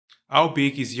How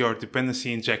big is your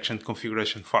dependency injection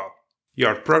configuration file?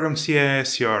 Your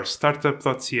Program.cs, your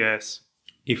Startup.cs.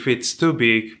 If it's too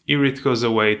big, here it goes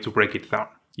a way to break it down.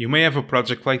 You may have a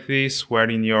project like this where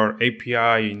in your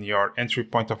API, in your entry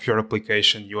point of your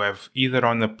application, you have either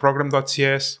on a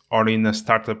Program.cs or in a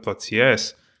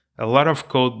Startup.cs a lot of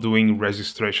code doing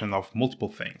registration of multiple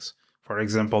things. For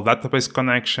example, database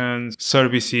connections,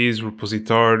 services,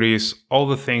 repositories, all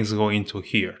the things go into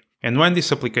here. And when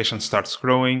this application starts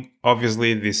growing,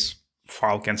 obviously this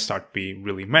file can start being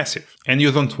really massive. And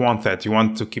you don't want that. You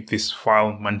want to keep this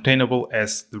file maintainable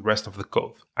as the rest of the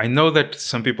code. I know that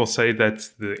some people say that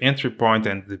the entry point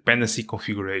and dependency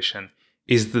configuration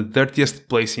is the dirtiest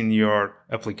place in your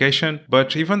application,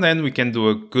 but even then we can do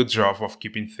a good job of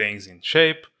keeping things in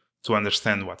shape to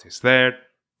understand what is there,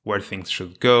 where things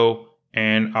should go,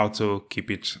 and how to keep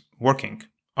it working.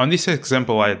 On this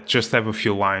example, I just have a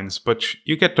few lines, but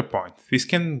you get the point. This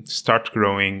can start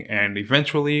growing and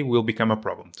eventually will become a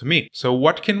problem to me. So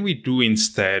what can we do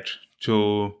instead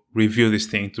to review this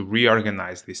thing, to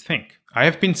reorganize this thing? I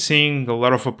have been seeing a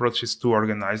lot of approaches to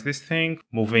organize this thing,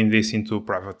 moving this into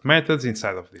private methods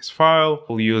inside of this file,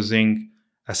 using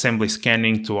assembly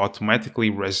scanning to automatically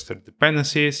register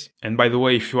dependencies. And by the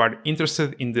way, if you are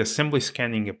interested in the assembly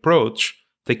scanning approach,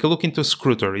 take a look into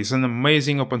Scrutor. It's an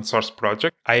amazing open source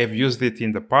project. I have used it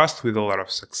in the past with a lot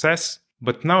of success,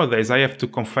 but nowadays I have to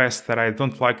confess that I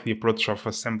don't like the approach of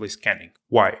assembly scanning.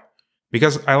 Why?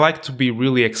 Because I like to be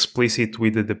really explicit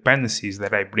with the dependencies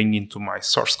that I bring into my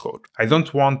source code. I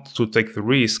don't want to take the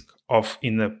risk of,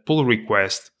 in a pull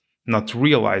request, not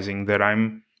realizing that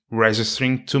I'm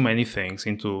registering too many things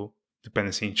into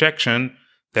dependency injection,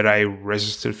 that I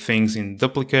register things in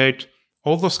duplicate,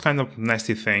 all those kind of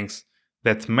nasty things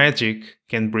that magic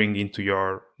can bring into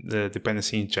the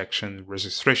dependency injection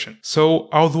registration. So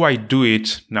how do I do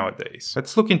it nowadays?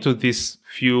 Let's look into these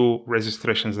few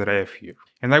registrations that I have here.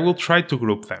 And I will try to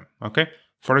group them, okay?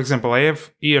 For example, I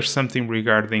have here something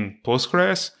regarding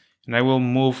Postgres, and I will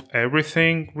move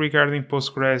everything regarding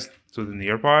Postgres to the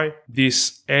nearby.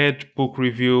 This add book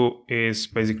review is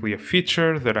basically a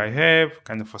feature that I have,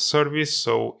 kind of a service,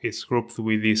 so it's grouped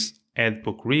with this add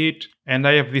book read, and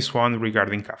I have this one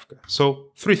regarding Kafka.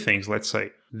 So three things, let's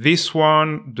say. This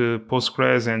one, the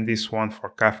Postgres, and this one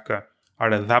for Kafka are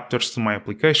adapters to my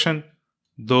application.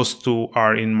 Those two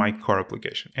are in my core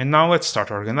application. And now let's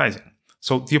start organizing.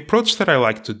 So the approach that I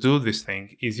like to do this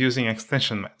thing is using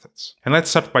extension methods. And let's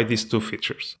start by these two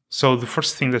features. So the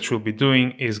first thing that we'll be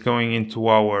doing is going into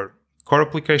our core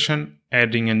application,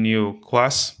 adding a new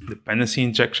class, dependency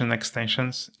injection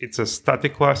extensions. It's a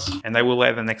static class, and I will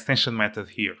add an extension method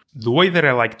here. The way that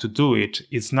I like to do it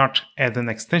is not add an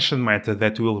extension method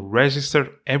that will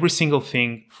register every single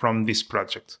thing from this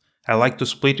project. I like to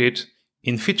split it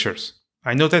in features.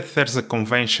 I know that there's a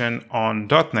convention on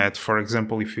 .NET. For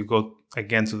example, if you go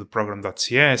again to the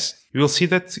Program.cs, you will see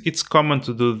that it's common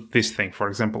to do this thing. For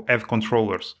example, add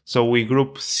controllers. So we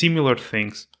group similar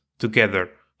things together.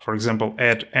 For example,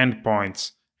 add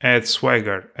endpoints, add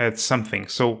Swagger, add something.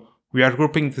 So we are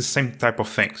grouping the same type of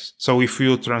things. So if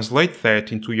you translate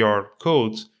that into your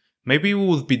code, maybe you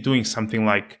would be doing something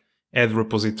like add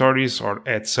repositories or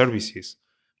add services.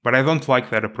 But I don't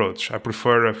like that approach. I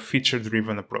prefer a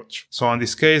feature-driven approach. So in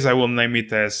this case, I will name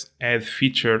it as add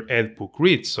feature, add book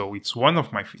read. So it's one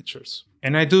of my features.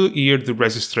 And I do here the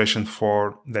registration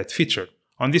for that feature.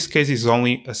 On this case, it's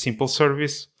only a simple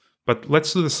service. But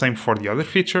let's do the same for the other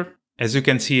feature. As you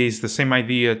can see, it's the same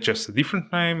idea, just a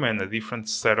different name and a different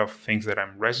set of things that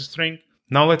I'm registering.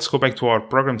 Now let's go back to our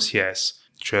Program.cs.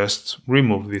 Just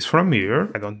remove this from here.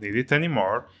 I don't need it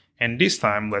anymore. And this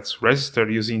time, let's register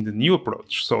using the new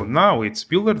approach. So now it's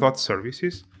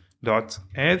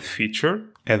builder.services.add feature,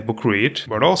 add book read,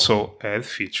 but also add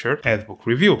feature, add book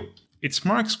review. It's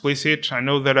more explicit. I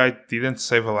know that I didn't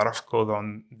save a lot of code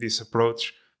on this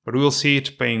approach, but we'll see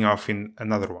it paying off in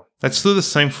another one. Let's do the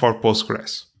same for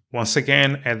Postgres. Once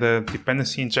again, add a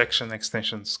dependency injection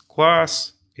extensions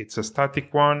class. It's a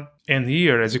static one. And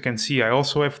here, as you can see, I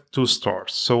also have two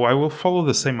stores. So I will follow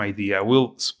the same idea. I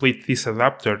will split this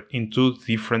adapter into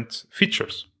different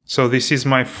features. So this is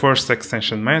my first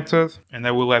extension method, and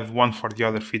I will add one for the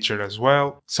other feature as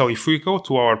well. So if we go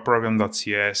to our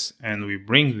Program.cs and we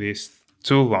bring these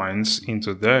two lines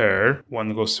into there,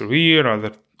 one goes through here,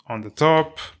 other on the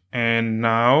top, and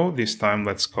now this time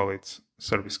let's call it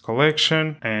service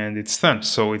collection, and it's done.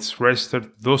 So it's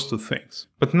registered those two things.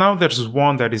 But now there's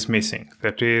one that is missing.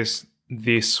 That is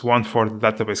this one for the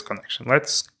database connection.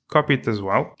 Let's copy it as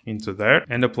well into there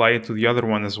and apply it to the other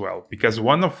one as well. Because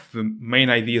one of the main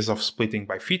ideas of splitting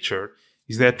by feature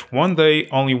is that one day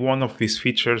only one of these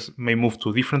features may move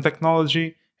to a different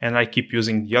technology and I keep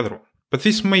using the other one. But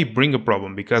this may bring a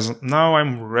problem because now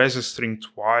I'm registering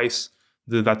twice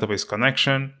the database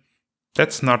connection.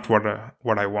 That's not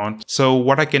what I want. So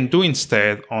what I can do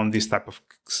instead on this type of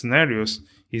scenarios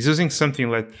is using something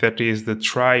like that is the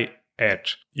triad.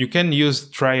 You can use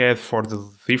triad for the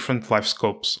different life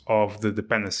scopes of the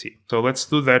dependency. So let's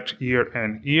do that here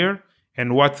and here.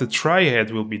 And what the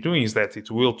triad will be doing is that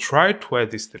it will try to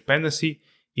add this dependency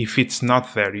if it's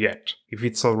not there yet. If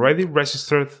it's already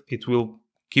registered, it will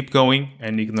keep going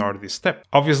and ignore this step.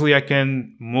 Obviously, I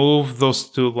can move those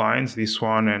two lines, this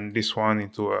one and this one,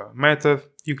 into a method.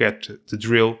 You get the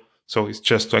drill. So it's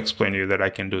just to explain to you that I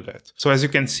can do that. So as you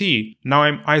can see, now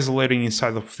I'm isolating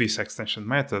inside of this extension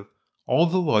method all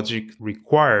the logic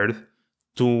required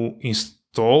to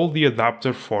install the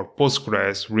adapter for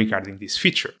Postgres regarding this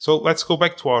feature. So let's go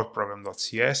back to our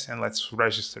Program.cs and let's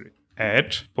register it.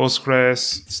 Add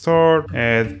Postgres store,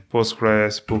 add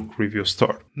Postgres book review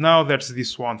store. Now there's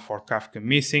this one for Kafka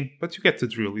missing, but you get the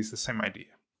drill, it's the same idea.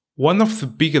 One of the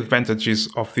big advantages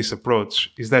of this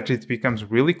approach is that it becomes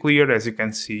really clear, as you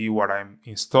can see, what I'm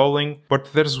installing,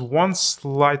 but there's one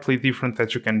slightly different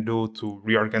that you can do to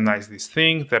reorganize this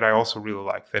thing that I also really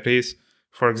like. That is,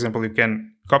 for example, you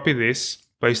can copy this,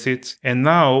 paste it, and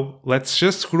now let's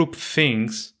just group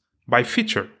things by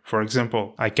feature. For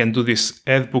example, I can do this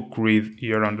add book read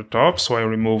here on the top, so I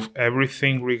remove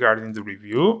everything regarding the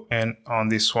review, and on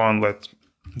this one, let's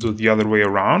do the other way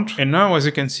around. And now, as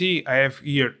you can see, I have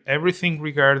here everything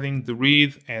regarding the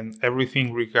read and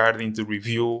everything regarding the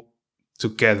review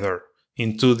together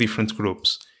in two different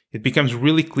groups. It becomes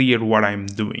really clear what I'm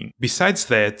doing. Besides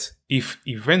that, if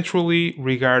eventually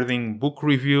regarding book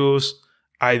reviews,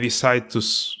 I decide to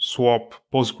swap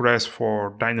Postgres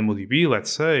for DynamoDB,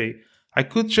 let's say, I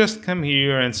could just come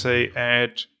here and say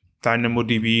add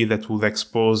DynamoDB that would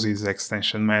expose its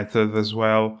extension method as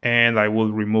well, and I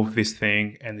will remove this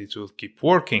thing and it will keep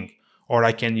working. Or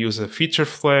I can use a feature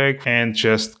flag and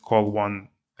just call one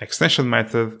extension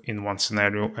method in one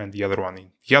scenario and the other one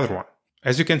in the other one.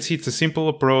 As you can see, it's a simple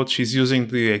approach. It's using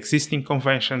the existing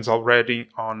conventions already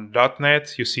on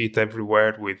 .NET. You see it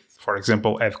everywhere with, for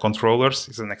example, add controllers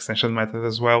is an extension method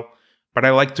as well. But I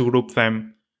like to group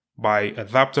them by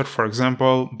adapter, for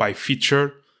example, by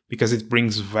feature, because it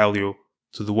brings value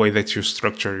to the way that you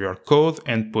structure your code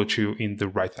and put you in the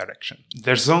right direction.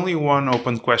 There's only one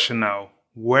open question now.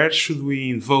 Where should we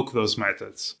invoke those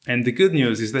methods? And the good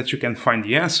news is that you can find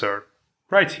the answer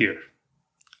right here.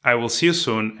 I will see you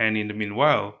soon, and in the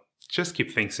meanwhile, just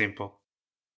keep things simple.